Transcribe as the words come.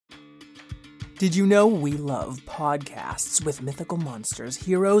Did you know we love podcasts with mythical monsters,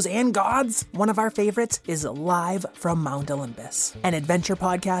 heroes, and gods? One of our favorites is Live from Mount Olympus, an adventure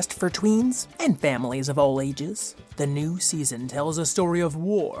podcast for tweens and families of all ages. The new season tells a story of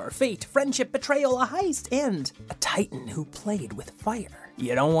war, fate, friendship, betrayal, a heist, and a titan who played with fire.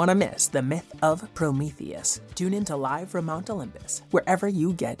 You don't want to miss the myth of Prometheus. Tune into Live from Mount Olympus, wherever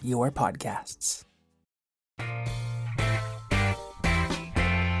you get your podcasts.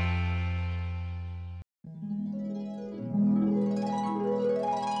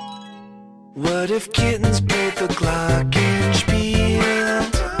 What if kittens played the glockenspiel?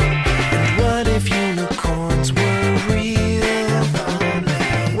 And what if unicorns were real?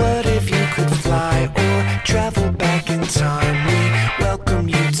 What if you could fly or travel back in time? We welcome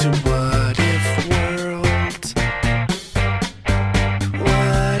you to What If World.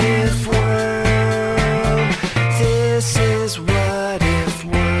 What If World? This is What If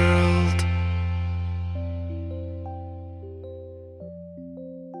World.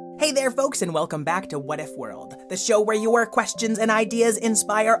 Hey there, folks, and welcome back to What If World, the show where your questions and ideas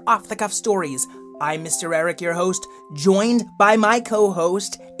inspire off-the-cuff stories. I'm Mr. Eric, your host, joined by my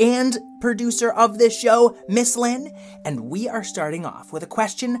co-host and producer of this show, Miss Lynn, and we are starting off with a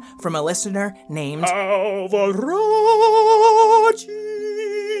question from a listener named Alvarado.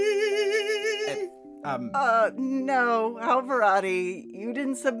 No, Alvarado, you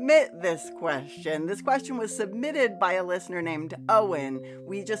didn't submit this question. This question was submitted by a listener named Owen.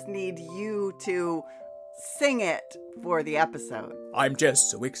 We just need you to sing it for the episode. I'm just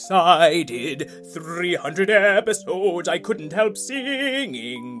so excited. 300 episodes, I couldn't help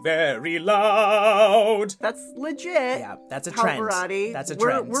singing very loud. That's legit. Yeah, that's a trend. Alvarado. That's a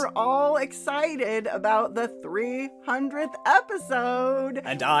trend. We're all excited about the 300th episode.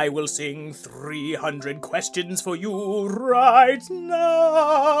 And I will sing 300 questions for you right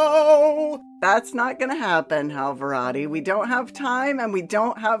now. That's not going to happen, Alvarado. We don't have time and we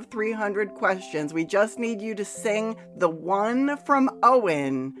don't have 300 questions. We just need you to sing the one from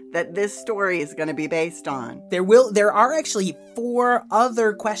Owen that this story is going to be based on. There are actually 4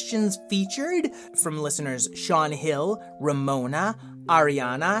 other questions featured from listeners Sean Hill, Ramona,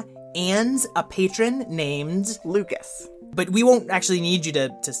 Ariana, and a patron named Lucas. But we won't actually need you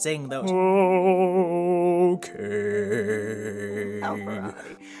to sing those. Okay. Alvarado.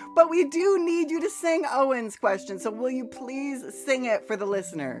 But we do need you to sing Owen's question, so will you please sing it for the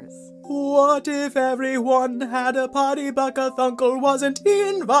listeners? What if everyone had a party but Cthunkle wasn't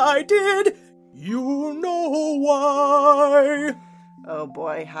invited? You know why. Oh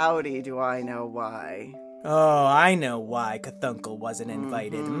boy, howdy do I know why. Oh, I know why Cthunkle wasn't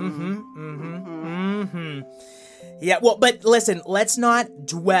invited. Yeah, well, but listen, let's not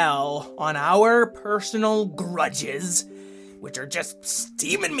dwell on our personal grudges, which are just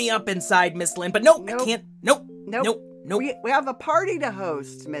steaming me up inside, Miss Lynn. But nope. I can't. Nope. We have a party to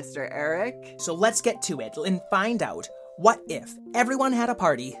host, Mr. Eric. So let's get to it and find out what if everyone had a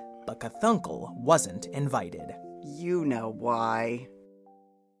party, but Cthunkle wasn't invited. You know why.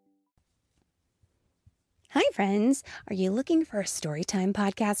 Hi, friends. Are you looking for a storytime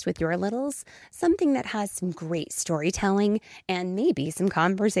podcast with your littles? Something that has some great storytelling and maybe some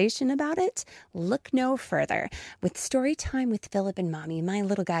conversation about it? Look no further. With Storytime with Philip and Mommy, my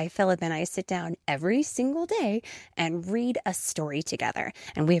little guy Philip and I sit down every single day and read a story together.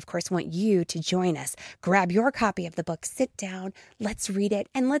 And we, of course, want you to join us. Grab your copy of the book, sit down, let's read it,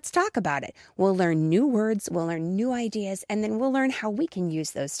 and let's talk about it. We'll learn new words, we'll learn new ideas, and then we'll learn how we can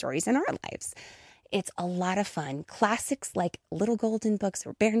use those stories in our lives. It's a lot of fun. Classics like Little Golden Books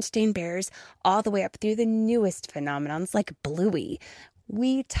or Berenstain Bears, all the way up through the newest phenomenons like Bluey.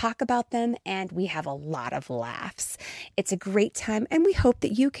 We talk about them and we have a lot of laughs. It's a great time and we hope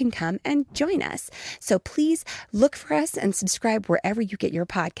that you can come and join us. So please look for us and subscribe wherever you get your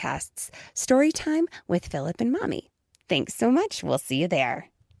podcasts. Storytime with Philip and Mommy. Thanks so much. We'll see you there.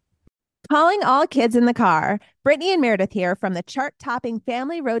 Calling all kids in the car. Brittany and Meredith here from the chart-topping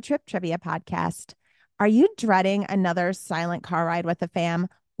Family Road Trip Trivia Podcast. Are you dreading another silent car ride with the fam?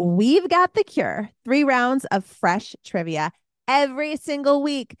 We've got the cure. 3 rounds of fresh trivia every single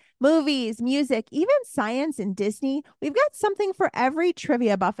week. Movies, music, even science and Disney. We've got something for every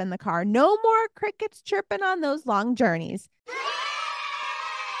trivia buff in the car. No more crickets chirping on those long journeys.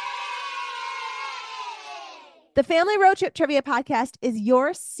 The Family Road Trip Trivia Podcast is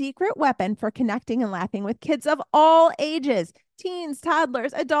your secret weapon for connecting and laughing with kids of all ages. Teens,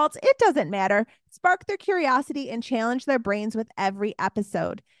 toddlers, adults, it doesn't matter. Spark their curiosity and challenge their brains with every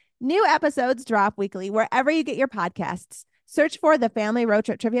episode. New episodes drop weekly wherever you get your podcasts. Search for the Family Road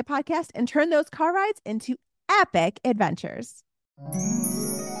Trip Trivia Podcast and turn those car rides into epic adventures.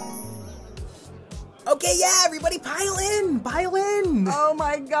 Okay, yeah, everybody pile in. Oh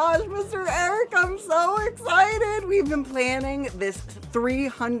my gosh, Mr. Eric, I'm so excited. We've been planning this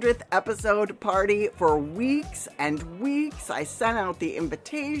 300th episode party for weeks and weeks. I sent out the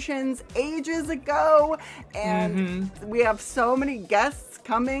invitations ages ago, and we have so many guests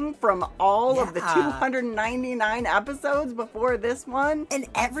coming from all of the 299 episodes before this one. And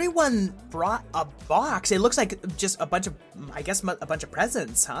everyone brought a box. It looks like just a bunch of, I guess, a bunch of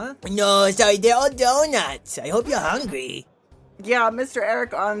presents, huh? No, sorry, they're all donuts. I hope you're hungry. Yeah, Mr.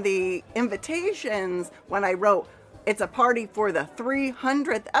 Eric, on the invitations, when I wrote, it's a party for the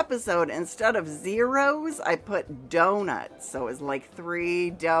 300th episode, instead of zeros, I put donuts. So it was like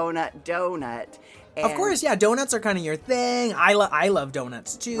 3 donut. And of course, yeah, donuts are kind of your thing. I love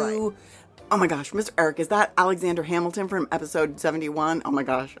donuts, too. Right. Oh my gosh, Mr. Eric, is that Alexander Hamilton from episode 71? Oh my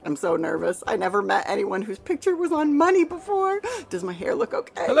gosh, I'm so nervous. I never met anyone whose picture was on money before. Does my hair look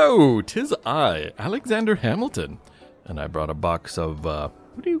okay? Hello, 'tis I, Alexander Hamilton. And I brought a box of,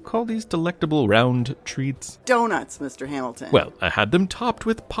 what do you call these delectable round treats? Donuts, Mr. Hamilton. Well, I had them topped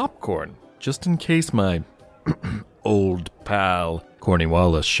with popcorn, just in case my old pal Corny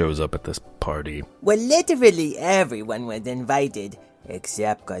Wallace shows up at this party. Well, literally everyone was invited,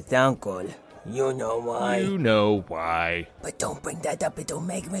 except Cthunkle. You know why. You know why. But don't bring that up, it'll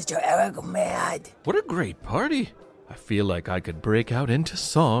make Mr. Eric mad. What a great party. I feel like I could break out into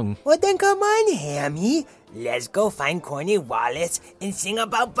song. Well, then come on, Hammy. Let's go find Corny Wallace and sing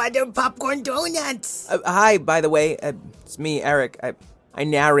about buttered popcorn donuts. Hi, by the way, it's me, Eric. I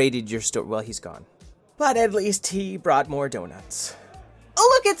narrated your story. Well, he's gone. But at least he brought more donuts. Oh,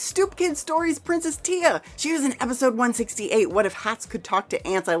 look, it's Stoop Kid Stories Princess Tia. She was in episode 168, What If Hats Could Talk to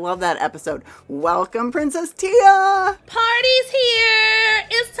Ants? I love that episode. Welcome, Princess Tia. Party's here.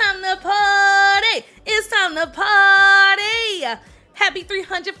 It's time to party. It's time to party. Happy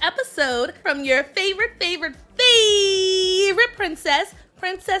 300th episode from your favorite princess,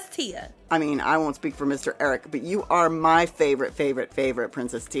 Princess Tia. I mean, I won't speak for Mr. Eric, but you are my favorite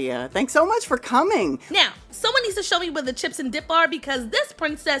Princess Tia. Thanks so much for coming. Now, someone needs to show me where the chips and dip are because this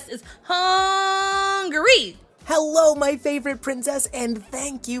princess is hungry. Hello, my favorite princess, and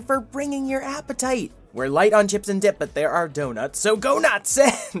thank you for bringing your appetite. We're light on chips and dip, but there are donuts, so go nuts!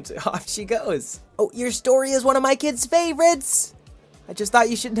 And off she goes. Oh, your story is one of my kids' favorites. I just thought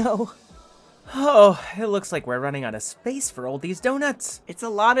you should know. Oh, it looks like we're running out of space for all these donuts. It's a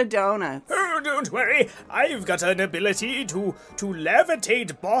lot of donuts. Oh, don't worry. I've got an ability to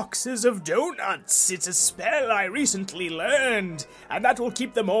levitate boxes of donuts. It's a spell I recently learned, and that will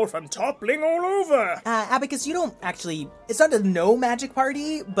keep them all from toppling all over. Abacus, you don't actually... It's not a no magic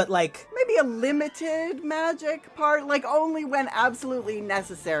party, but like... Maybe a limited magic part, like only when absolutely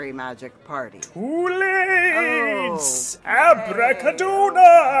necessary magic party. Too late! Oh,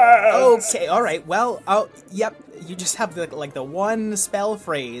 Abracadabra! Okay, all right. Well, yep. You just have the one spell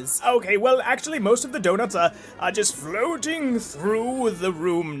phrase. Okay, well, actually, most of the donuts are just floating through the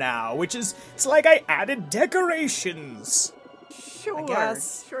room now, it's like I added decorations. Sure. I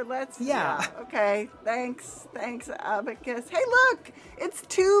guess. Sure, let's... Yeah. Okay, thanks, Abacus. Hey, look! It's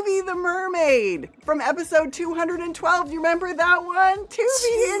Tuvie the Mermaid from episode 212. Do you remember that one?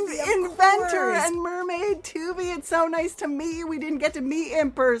 Tuvie, inventor course. and mermaid. Tuvie, it's so nice to meet you. We didn't get to meet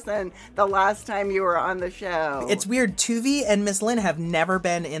in person the last time you were on the show. It's weird. Tuvie and Miss Lynn have never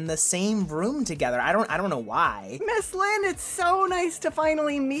been in the same room together. I don't know why. Miss Lynn, it's so nice to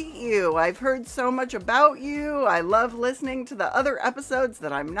finally meet you. I've heard so much about you. I love listening to the other episodes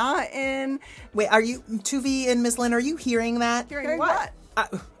that I'm not in. Wait, are you, Tuvie and Miss Lynn, are you hearing that? Hearing what?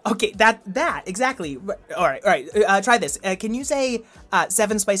 Okay, that, exactly. All right, try this. Can you say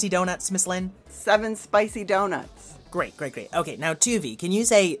 7 spicy donuts, Miss Lynn? 7 spicy donuts. Great. Okay, now Tuvie, can you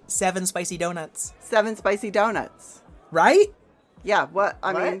say 7 spicy donuts? 7 spicy donuts. Right? Yeah, what?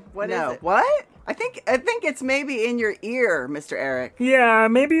 I mean, what is it? What? I think it's maybe in your ear, Mr. Eric. Yeah,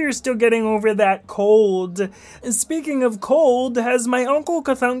 maybe you're still getting over that cold. Speaking of cold, has my Uncle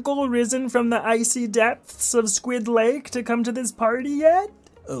Cthunkle risen from the icy depths of Squid Lake to come to this party yet?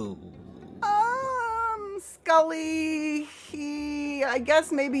 Oh. Scully, I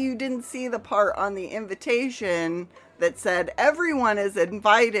guess maybe you didn't see the part on the invitation that said everyone is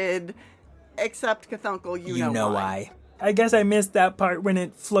invited except Cthunkle. You know why. I guess I missed that part when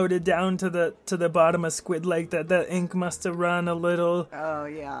it floated down to the bottom of Squid Lake. That the ink must have run a little. Oh,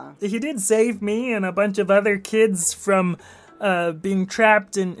 yeah. He did save me and a bunch of other kids from being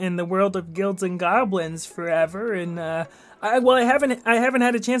trapped in the world of guilds and goblins forever. And I haven't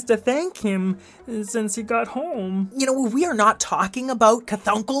had a chance to thank him since he got home. You know, we are not talking about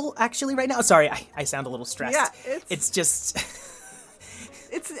Cthunkle actually right now. Sorry, I sound a little stressed. Yeah, it's just.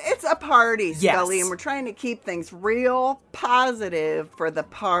 It's a party, Scully, Yes. and we're trying to keep things real positive for the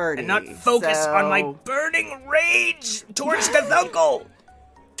party. And not focus on my So, burning rage towards Cthunkle.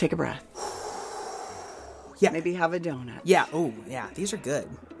 take a breath. Yeah. Maybe have a donut. Yeah, oh, yeah, these are good.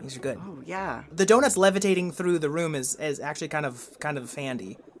 These are good. Oh, yeah. The donuts levitating through the room is actually kind of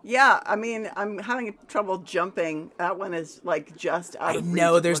handy. Yeah, I mean, I'm having trouble jumping. That one is like just out I of reach.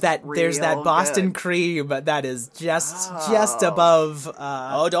 know It there's looks that real Boston good. cream, but that is just above.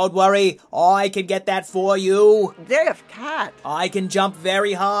 Oh, don't worry, I can get that for you. They have cat. I can jump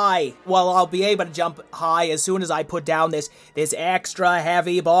very high. Well, I'll be able to jump high as soon as I put down this extra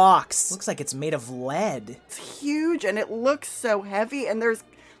heavy box. Looks like it's made of lead. It's huge and it looks so heavy, and there's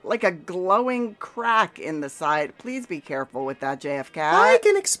like a glowing crack in the side. Please be careful with that, JF Cat. I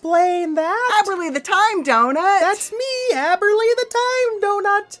can explain that. Aberly the Time Donut. That's me, Aberly the Time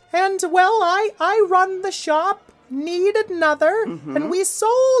Donut. And, well, I run the shop, need another, and we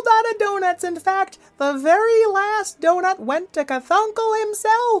sold out of donuts. In fact, the very last donut went to Cthunkle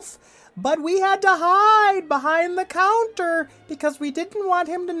himself. But we had to hide behind the counter because we didn't want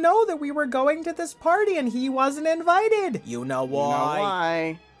him to know that we were going to this party and he wasn't invited. You know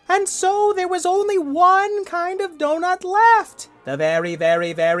why. And so there was only one kind of donut left. The very,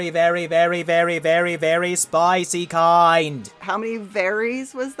 very, very, very, very, very, very, very spicy kind. How many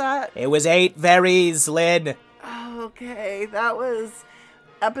berries was that? It was 8 berries, Lynn. Okay, that was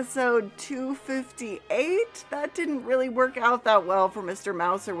episode 258. That didn't really work out that well for Mr.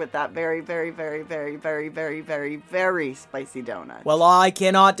 Mouser with that very, very, very, very, very, very, very, very spicy donut. Well, I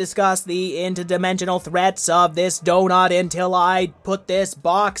cannot discuss the interdimensional threats of this donut until I put this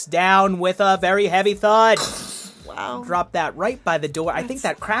box down with a very heavy thud. Wow. Drop that right by the door. I think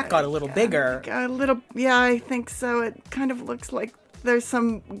that crack got a little bigger. Got a little, yeah, I think so. It kind of looks like there's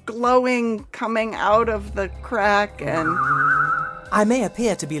some glowing coming out of the crack, and I may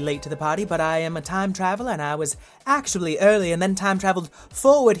appear to be late to the party, but I am a time traveler, and I was actually early and then time traveled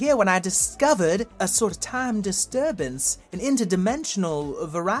forward here when I discovered a sort of time disturbance, an interdimensional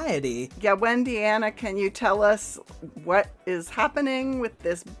variety. yeah, Wendy, Anna, can you tell us what is happening with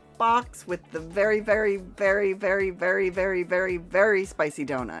this box with the very, very, very, very, very, very, very, very spicy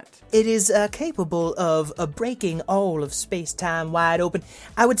donut? It is capable of breaking all of space-time wide open.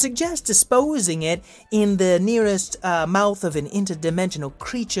 I would suggest disposing it in the nearest mouth of an interdimensional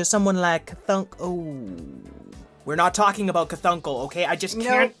creature, someone like Cthunkle. Oh, we're not talking about Cthunkle, okay? I just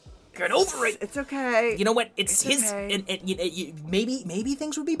can't get over it. It's okay. You know what? It's his. okay. And maybe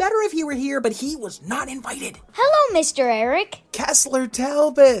things would be better if he were here, but he was not invited. Hello, Mr. Eric. Kessler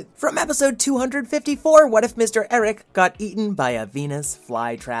Talbot from episode 254. What if Mr. Eric got eaten by a Venus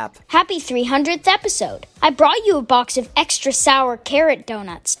flytrap? Happy 300th episode. I brought you a box of extra sour carrot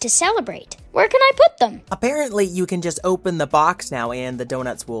donuts to celebrate. Where can I put them? Apparently, you can just open the box now, and the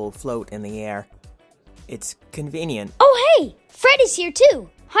donuts will float in the air. It's convenient. Oh, hey, Fred is here too.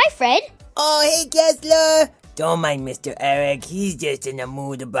 Hi, Fred. Oh, hey, Kessler. Don't mind Mr. Eric. He's just in a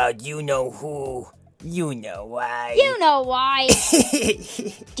mood about you-know-who. You know why. You know why.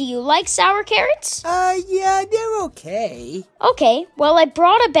 Do you like sour carrots? Yeah, they're okay. Okay, well, I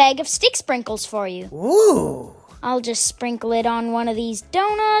brought a bag of stick sprinkles for you. Ooh. I'll just sprinkle it on one of these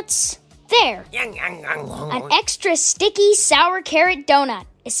donuts. There. An extra sticky sour carrot donut,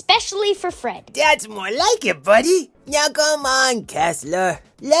 especially for Fred. That's more like it, buddy. Now come on, Kessler.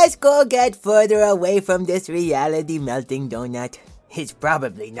 Let's go get further away from this reality melting donut. It's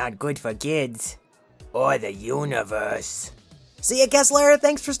probably not good for kids. Or the universe. See ya, Kessler.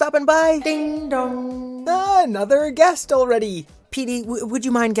 Thanks for stopping by. Ding dong. Another guest already. Petey, would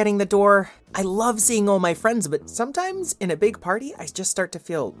you mind getting the door? I love seeing all my friends, but sometimes in a big party, I just start to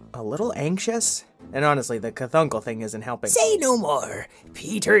feel a little anxious. And honestly, the Cthunkle thing isn't helping. Say no more.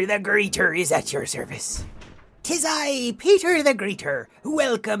 Peter the Greeter is at your service. 'Tis I, Peter the Greeter,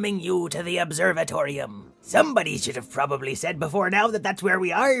 welcoming you to the observatorium. Somebody should have probably said before now that that's where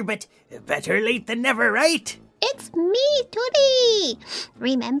we are, but better late than never, right? It's me, Tootie!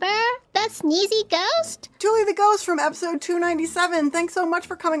 Remember the sneezy ghost? Julie the Ghost from episode 297. Thanks so much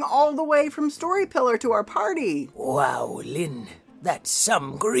for coming all the way from Story Pillar to our party. Wow, Lynn, that's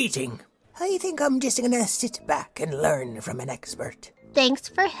some greeting. I think I'm just gonna sit back and learn from an expert. Thanks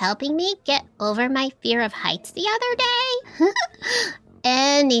for helping me get over my fear of heights the other day.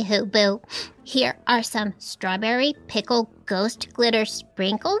 Anywho, boo, here are some strawberry pickle ghost glitter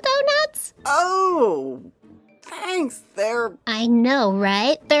sprinkle donuts. Oh, thanks. They're... I know,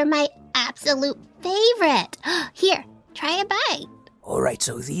 right? They're my absolute favorite. Here, try a bite. Alright,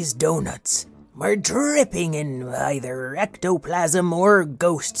 so these donuts are dripping in either ectoplasm or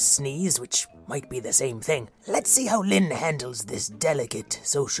ghost sneeze, which might be the same thing. Let's see how Lynn handles this delicate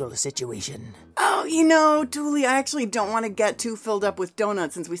social situation. Oh, you know, Dooley, I actually don't want to get too filled up with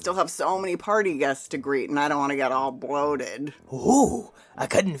donuts since we still have so many party guests to greet, and I don't want to get all bloated. Ooh, a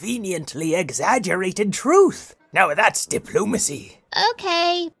conveniently exaggerated truth. Now that's diplomacy.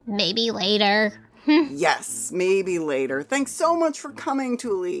 Okay, maybe later. Yes, maybe later. Thanks so much for coming,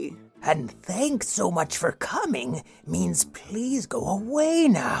 Dooley. And thanks so much for coming means please go away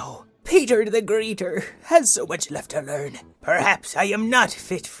now. Peter the Greeter has so much left to learn. Perhaps I am not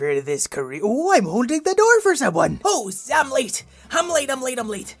fit for this career. Oh, I'm holding the door for someone. Oh, I'm late. I'm late.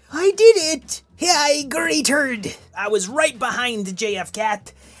 I did it. Yeah, I greetered. I was right behind JF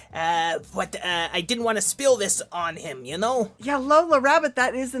Cat. But I didn't want to spill this on him, you know? Yeah, Lola Rabbit,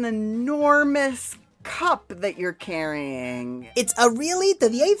 that is an enormous cup that you're carrying. It's a really, to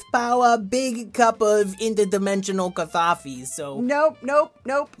the 8th power, big cup of interdimensional coffee, so... Nope.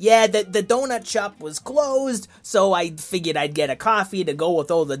 Yeah, the donut shop was closed, so I figured I'd get a coffee to go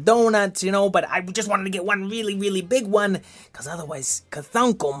with all the donuts, you know, but I just wanted to get one really, really big one, because otherwise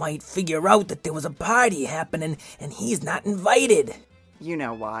Cthunkle might figure out that there was a party happening, and he's not invited. You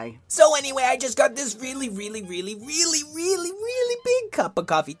know why. So anyway, I just got this really big cup of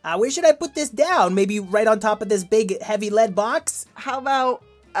coffee. Where should I put this down? Maybe right on top of this big heavy lead box? How about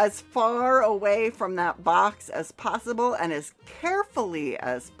as far away from that box as possible and as carefully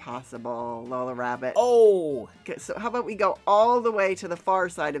as possible, Lola Rabbit? Oh. Okay, so how about we go all the way to the far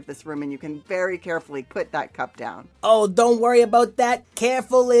side of this room and you can very carefully put that cup down. Oh, don't worry about that.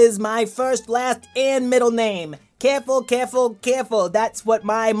 Careful is my first, last, and middle name. Careful. That's what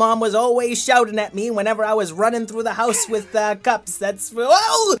my mom was always shouting at me whenever I was running through the house with cups. That's...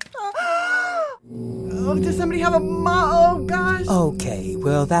 Oh! Oh, does somebody have a oh gosh. Okay,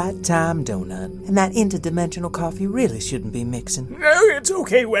 well, that time donut and that interdimensional coffee really shouldn't be mixing. No, it's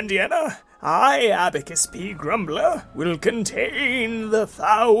okay, Wendiana. I, Abacus P. Grumbler, will contain the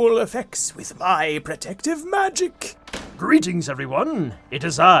foul effects with my protective magic. Greetings, everyone. It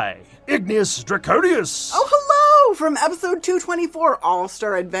is I, Igneous Draconius. Oh, hello! From episode 224,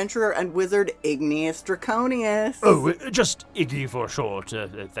 All-Star Adventurer and Wizard Igneous Draconius. Oh, just Iggy for short,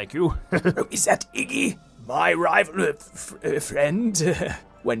 thank you. Is that Iggy? My rival friend?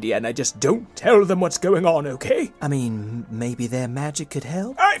 Wendy and I just don't tell them what's going on, okay? I mean, maybe their magic could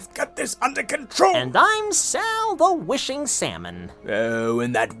help? I've got this under control! And I'm Sal the Wishing Salmon. Oh,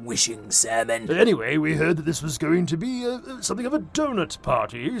 and that wishing salmon. Anyway, we heard that this was going to be something of a donut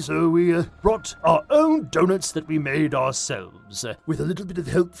party, so we brought our own donuts that we made ourselves, with a little bit of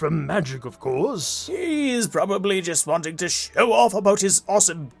help from magic, of course. He's probably just wanting to show off about his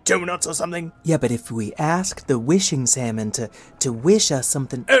awesome donuts or something. Yeah, but if we ask the wishing salmon to wish us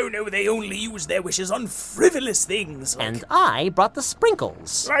something... Oh no, they only use their wishes on frivolous things. And I brought the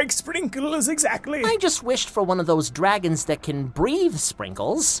sprinkles. Like sprinkles, exactly. I just wished for one of those dragons that can breathe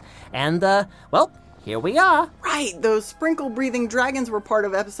sprinkles. And, well, here we are. Right, those sprinkle-breathing dragons were part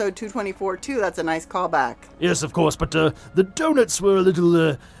of episode 224, too. That's a nice callback. Yes, of course, but the donuts were a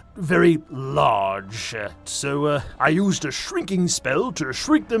little... very large, so I used a shrinking spell to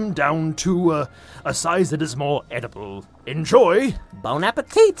shrink them down to a size that is more edible. Enjoy! Bon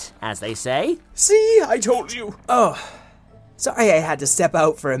appetit, as they say. See, I told you. Oh, sorry I had to step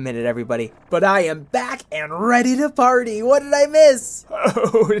out for a minute, everybody. But I am back and ready to party. What did I miss?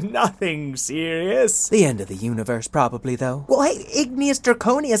 Oh, nothing serious. The end of the universe, probably, though. Well, hey, Igneous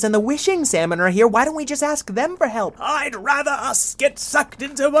Draconius and the Wishing Salmon are here. Why don't we just ask them for help? I'd rather us get sucked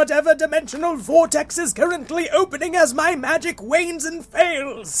into whatever dimensional vortex is currently opening as my magic wanes and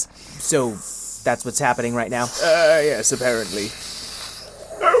fails. So, that's what's happening right now? Yes, apparently.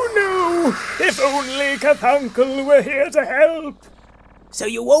 Oh no! If only Cthunkle were here to help! So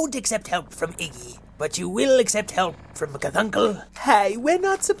you won't accept help from Iggy, but you will accept help from Cthunkle? Hey, we're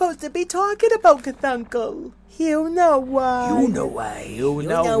not supposed to be talking about Cthunkle. You know why. You know why. You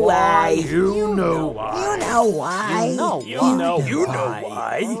know why. You know why. You know why. You know You know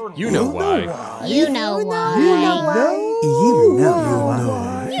why. You know why. You know why. You know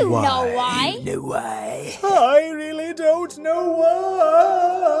why. You know why. You know why. I really don't know why.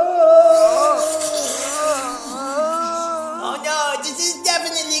 Oh no, this is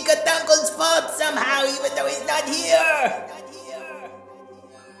definitely Cthunkle's fault somehow, even though he's not here.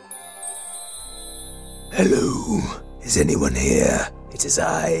 Hello, is anyone here? It is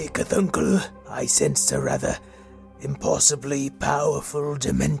I, Cthunkle. I sensed a rather impossibly powerful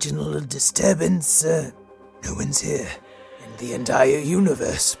dimensional disturbance. No one's here in the entire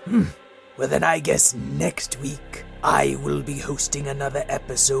universe. Well then I guess next week I will be hosting another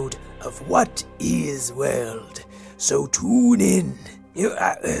episode of What Is World. So tune in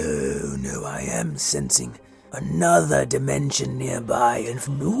Oh no, I am sensing another dimension nearby, and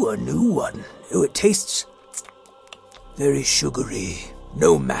a new one. Oh, it tastes very sugary.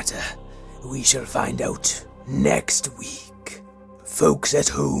 No matter. We shall find out next week. Folks at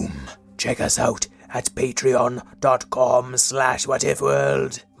home, check us out at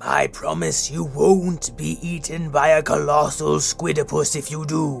patreon.com/whatifworld. I promise you won't be eaten by a colossal squidopus if you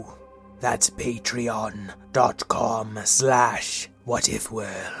do. That's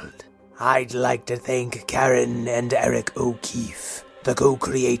patreon.com/whatifworld. I'd like to thank Karen and Eric O'Keefe, the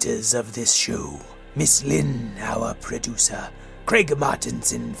co-creators of this show, Miss Lynn, our producer, Craig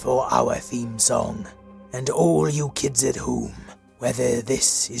Martinson for our theme song, and all you kids at home, whether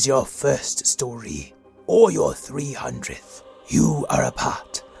this is your first story or your 300th, you are a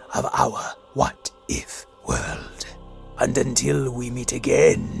part of our What If world. And until we meet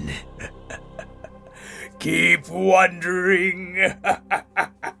again, keep wondering.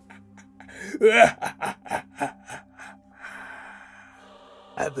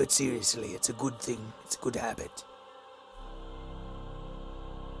 But seriously, it's a good thing. It's a good habit.